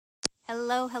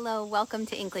Hello, hello. Welcome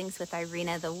to Inklings with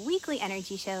Irina, the weekly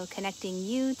energy show connecting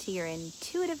you to your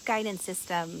intuitive guidance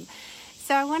system.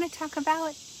 So I want to talk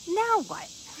about now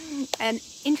what? An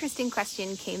interesting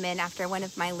question came in after one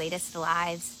of my latest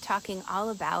lives, talking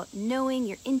all about knowing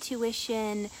your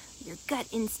intuition, your gut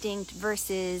instinct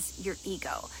versus your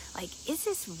ego. Like, is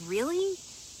this really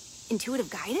intuitive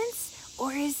guidance?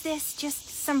 Or is this just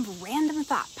some random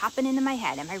thought popping into my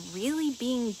head? Am I really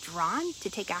being drawn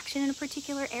to take action in a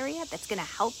particular area that's going to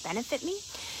help benefit me?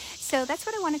 So that's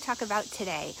what I want to talk about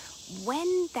today.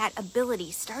 When that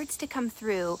ability starts to come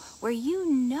through where you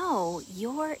know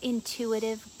your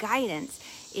intuitive guidance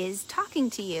is talking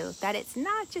to you, that it's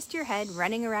not just your head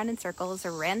running around in circles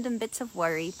or random bits of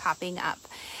worry popping up.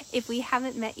 If we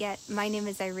haven't met yet, my name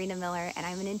is Irina Miller and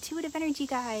I'm an intuitive energy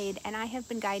guide, and I have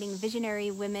been guiding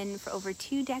visionary women for over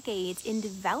 2 decades in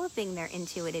developing their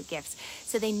intuitive gifts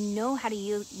so they know how to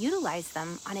utilize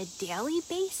them on a daily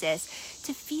basis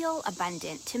to feel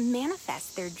abundant, to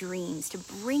manifest their dreams, to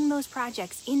bring those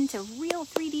projects into real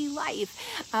 3D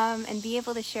life, and be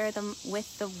able to share them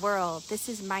with the world. This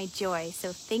is my joy.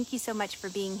 So thank you so much for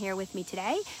being here with me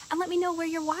today, and let me know where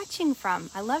you're watching from.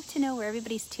 I love to know where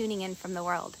everybody's tuning in from the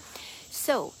world.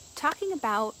 So talking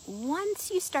about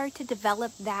once you start to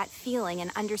develop that feeling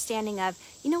and understanding of,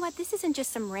 you know what, this isn't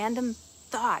just some random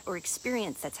thought or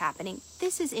experience that's happening.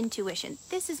 This is intuition.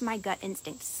 This is my gut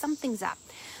instinct. Something's up.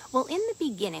 Well, in the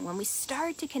beginning, when we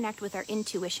start to connect with our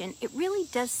intuition, it really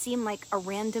does seem like a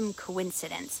random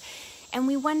coincidence. And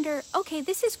we wonder, okay,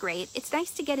 this is great. It's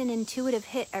nice to get an intuitive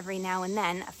hit every now and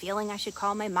then, a feeling I should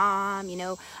call my mom,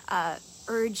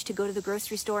 urge to go to the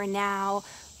grocery store now.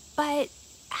 But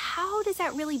how does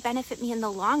that really benefit me in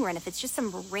the long run if it's just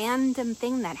some random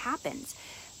thing that happens?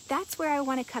 That's where I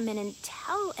want to come in and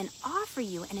tell and offer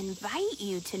you and invite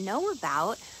you to know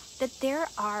about that there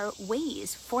are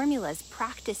ways, formulas,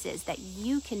 practices that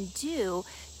you can do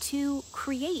to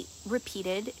create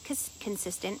repeated,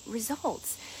 consistent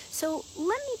results. So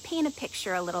let me paint a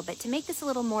picture a little bit to make this a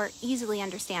little more easily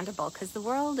understandable, because the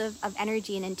world of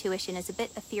energy and intuition is a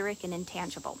bit etheric and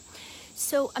intangible.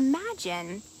 So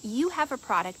imagine you have a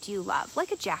product you love,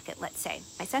 like a jacket, let's say.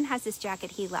 My son has this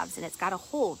jacket he loves, and it's got a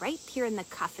hole right here in the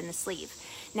cuff in the sleeve.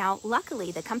 Now,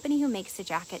 luckily, the company who makes the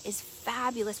jacket is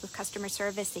fabulous with customer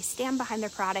service. They stand behind their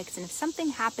products, and if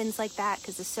something happens like that,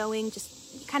 because the sewing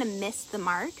just kind of missed the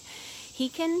mark, he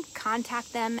can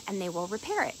contact them and they will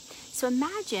repair it. So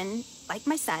imagine, like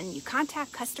my son, you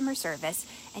contact customer service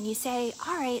and you say,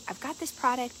 all right, I've got this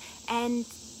product and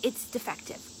it's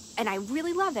defective. And I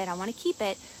really love it. I want to keep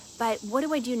it. But what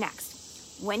do I do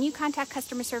next? When you contact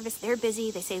customer service, they're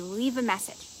busy. They say, leave a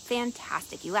message.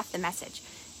 Fantastic. You left the message.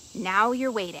 Now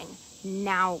you're waiting.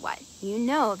 Now what? You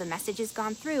know the message has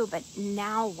gone through, but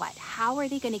now what? How are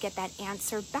they going to get that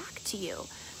answer back to you?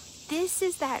 This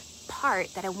is that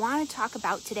part that I want to talk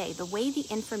about today, the way the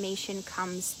information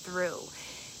comes through.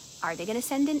 Are they going to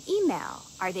send an email?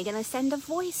 Are they going to send a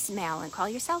voicemail and call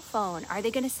your cell phone? Are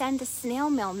they going to send a snail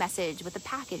mail message with a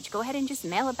package? Go ahead and just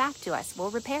mail it back to us. We'll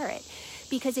repair it.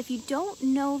 Because if you don't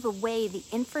know the way the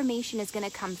information is going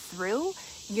to come through,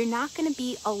 you're not going to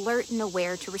be alert and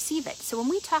aware to receive it. So when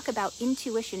we talk about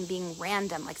intuition being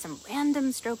random, like some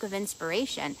random stroke of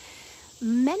inspiration,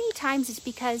 many times it's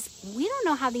because we don't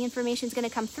know how the information is going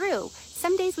to come through.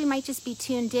 Some days we might just be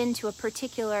tuned in to a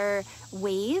particular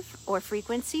wave or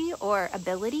frequency or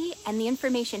ability, and the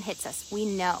information hits us. We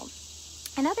know.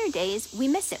 And other days we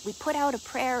miss it. We put out a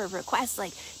prayer or request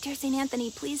like, Dear St. Anthony,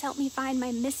 please help me find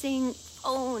my missing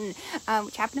phone,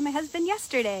 which happened to my husband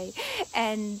yesterday.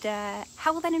 And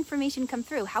how will that information come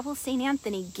through? How will St.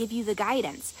 Anthony give you the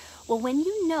guidance? Well, when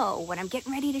you know what I'm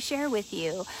getting ready to share with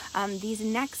you, these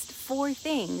next 4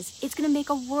 things, it's going to make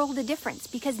a world of difference,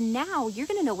 because now you're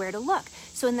going to know where to look.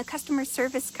 So in the customer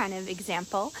service kind of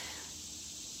example,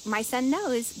 my son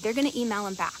knows they're going to email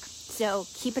him back. So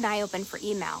keep an eye open for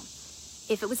email.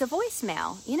 If it was a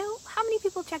voicemail, how many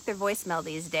people check their voicemail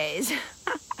these days?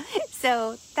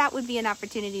 So that would be an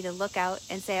opportunity to look out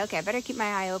and say, okay, I better keep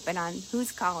my eye open on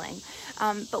who's calling.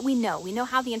 But we know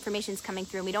how the information's coming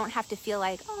through. And we don't have to feel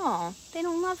like, oh, they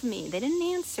don't love me. They didn't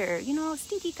answer,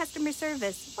 stinky customer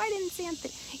service. Why didn't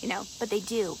Santa, but they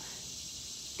do.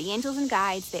 The angels and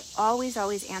guides, they always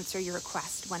answer your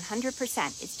request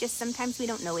 100%. It's just sometimes we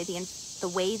don't know the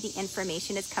way the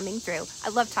information is coming through. I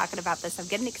love talking about this. I'm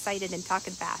getting excited and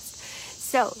talking fast.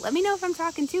 So let me know if I'm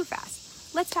talking too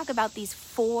fast. Let's talk about these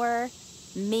 4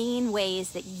 main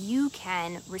ways that you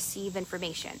can receive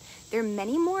information. There are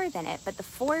many more than it, but the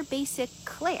 4 basic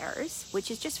clairs, which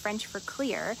is just French for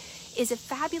clear, is a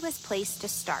fabulous place to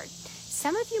start.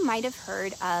 Some of you might have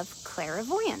heard of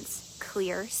clairvoyance,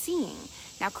 clear seeing.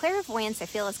 Now, clairvoyance, I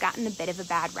feel, has gotten a bit of a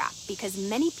bad rap because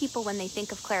many people, when they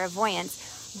think of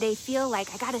clairvoyance, they feel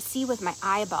like I got to see with my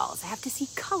eyeballs. I have to see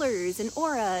colors and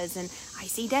auras, and I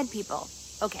see dead people.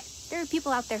 Okay, there are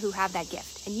people out there who have that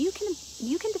gift, and you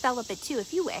can develop it too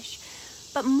if you wish.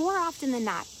 But more often than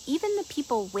not, even the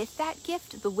people with that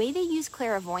gift, the way they use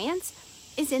clairvoyance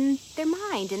is in their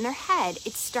mind, in their head.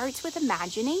 It starts with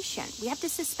imagination. We have to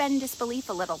suspend disbelief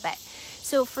a little bit.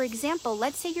 So for example,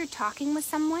 let's say you're talking with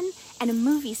someone and a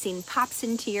movie scene pops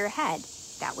into your head.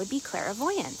 That would be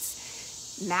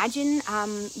clairvoyance. Imagine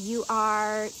you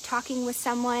are talking with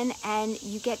someone and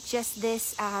you get just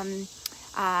this,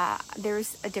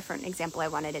 there's a different example I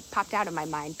wanted. It popped out of my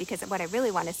mind because what I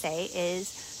really want to say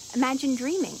is, imagine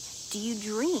dreaming. Do you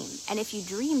dream? And if you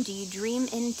dream, do you dream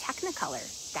in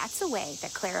Technicolor? That's a way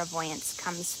that clairvoyance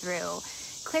comes through.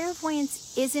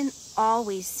 Clairvoyance isn't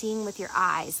always seeing with your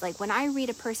eyes. Like when I read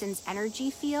a person's energy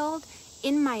field,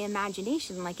 in my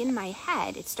imagination, like in my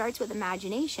head, it starts with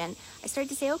imagination. I start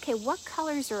to say, okay, what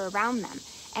colors are around them?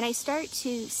 And I start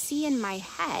to see in my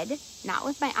head, not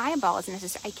with my eyeballs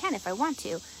necessarily, I can if I want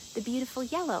to, the beautiful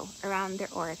yellow around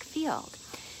their auric field.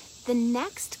 The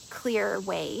next clear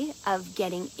way of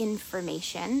getting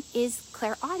information is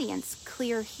clairaudience,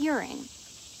 clear hearing.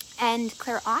 And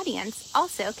clairaudience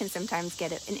also can sometimes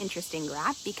get an interesting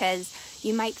rap because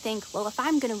you might think, well, if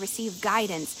I'm going to receive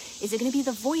guidance, is it going to be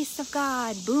the voice of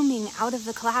God booming out of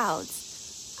the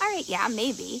clouds? All right, yeah,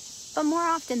 maybe. But more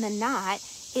often than not,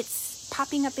 it's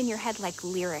popping up in your head like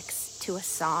lyrics to a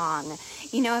song.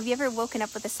 You know, have you ever woken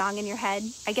up with a song in your head?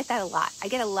 I get that a lot. I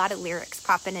get a lot of lyrics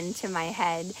popping into my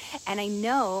head, and I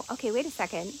know, okay, wait a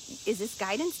second, is this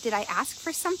guidance? Did I ask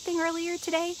for something earlier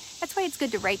today? That's why it's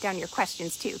good to write down your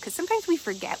questions too, because sometimes we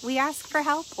forget we asked for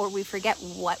help, or we forget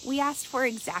what we asked for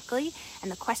exactly,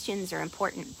 and the questions are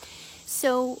important.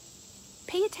 So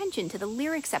pay attention to the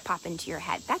lyrics that pop into your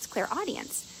head. That's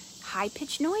clairaudience.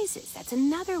 High-pitched noises, that's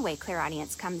another way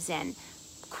clairaudience comes in.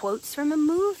 Quotes from a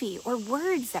movie or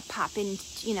words that pop in,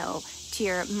 you know, to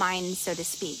your mind, so to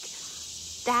speak.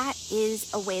 That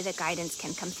is a way that guidance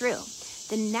can come through.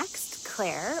 The next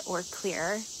clair or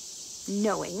clear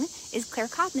knowing is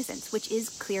claircognizance, which is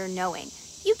clear knowing.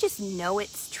 You just know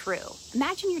it's true.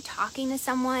 Imagine you're talking to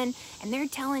someone and they're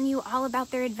telling you all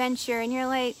about their adventure and you're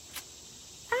like,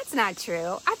 that's not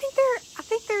true. I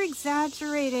think they're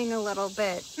exaggerating a little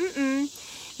bit.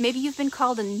 Maybe you've been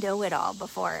called a know-it-all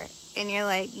before. And you're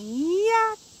like,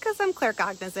 yeah, because I'm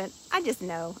claircognizant. I just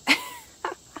know.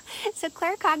 So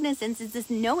claircognizance is this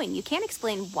knowing. You can't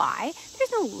explain why.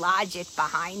 There's no logic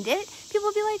behind it. People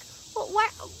will be like, well, why,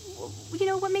 you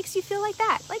know, what makes you feel like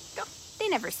that? Like, they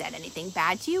never said anything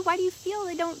bad to you. Why do you feel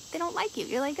they don't like you?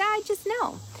 You're like, I just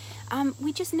know.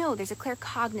 We just know there's a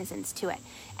claircognizance to it.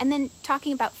 And then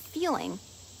talking about feeling,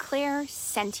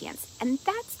 clairsentience, and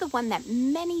that's the one that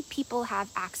many people have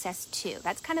access to.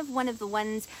 That's kind of one of the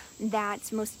ones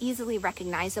that's most easily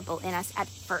recognizable in us at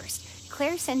first.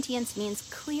 Clairsentience means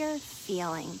clear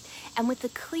feeling, and with the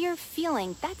clear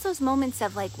feeling, that's those moments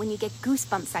of like when you get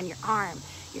goosebumps on your arm.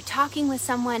 You're talking with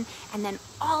someone and then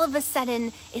all of a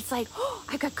sudden it's like, oh,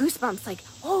 I got goosebumps, like,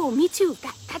 oh, me too,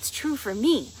 that's true for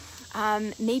me.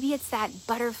 Maybe it's that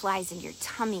butterflies in your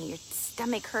tummy, your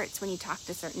stomach hurts when you talk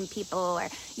to certain people, or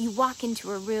you walk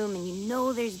into a room and you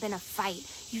know there's been a fight.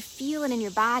 You feel it in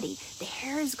your body. The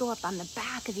hairs go up on the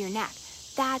back of your neck.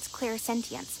 That's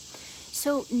clairsentience.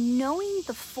 So knowing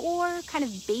the 4 kind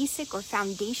of basic or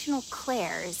foundational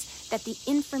clairs that the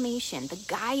information, the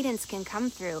guidance can come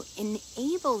through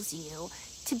enables you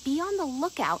to be on the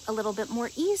lookout a little bit more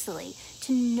easily,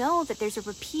 to know that there's a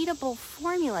repeatable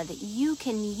formula that you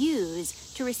can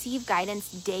use to receive guidance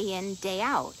day in, day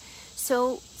out.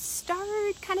 So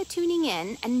start kind of tuning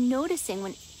in and noticing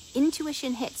when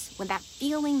intuition hits, when that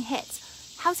feeling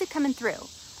hits. How's it coming through?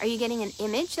 Are you getting an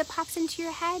image that pops into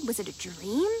your head? Was it a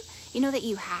dream, you know, that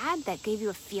you had that gave you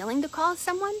a feeling to call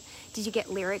someone? Did you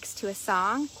get lyrics to a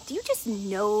song? Do you just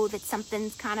know that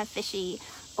something's kind of fishy?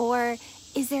 Or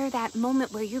is there that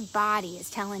moment where your body is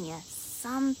telling you,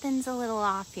 something's a little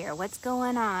off here? What's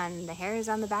going on? The hairs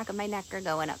on the back of my neck are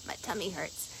going up. My tummy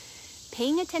hurts.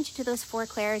 Paying attention to those 4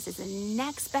 clairs is the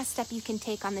next best step you can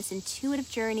take on this intuitive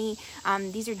journey.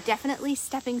 These are definitely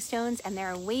stepping stones, and there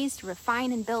are ways to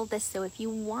refine and build this. So if you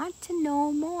want to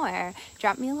know more,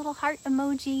 drop me a little heart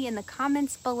emoji in the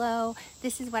comments below.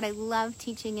 This is what I love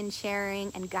teaching and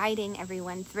sharing and guiding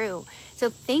everyone through. So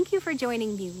thank you for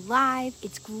joining me live.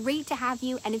 It's great to have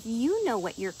you. And if you know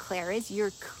what your clair is,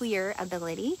 your clear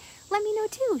ability, let me know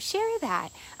too. Share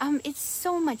that. It's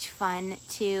so much fun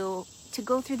to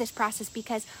go through this process,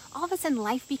 because all of a sudden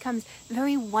life becomes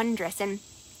very wondrous, and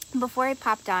before I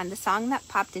popped on, the song that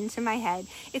popped into my head,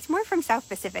 it's more from South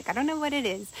Pacific. I don't know what it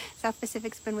is. South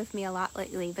Pacific's been with me a lot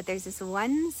lately, but there's this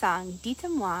one song,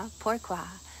 Dites-moi pourquoi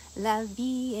la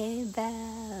vie est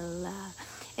belle.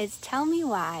 It's tell me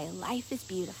why life is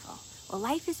beautiful. Well,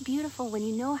 life is beautiful when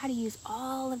you know how to use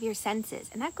all of your senses.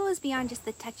 And that goes beyond just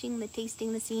the touching, the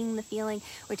tasting, the seeing, the feeling.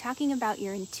 We're talking about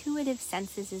your intuitive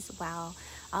senses as well,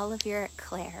 all of your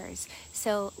clairs.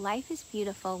 So life is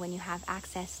beautiful when you have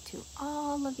access to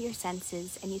all of your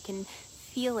senses and you can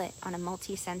feel it on a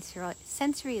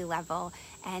multi-sensory level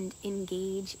and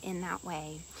engage in that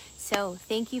way. So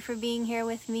thank you for being here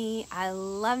with me. I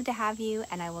love to have you,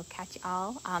 and I will catch you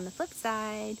all on the flip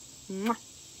side. Mwah.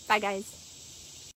 Bye, guys.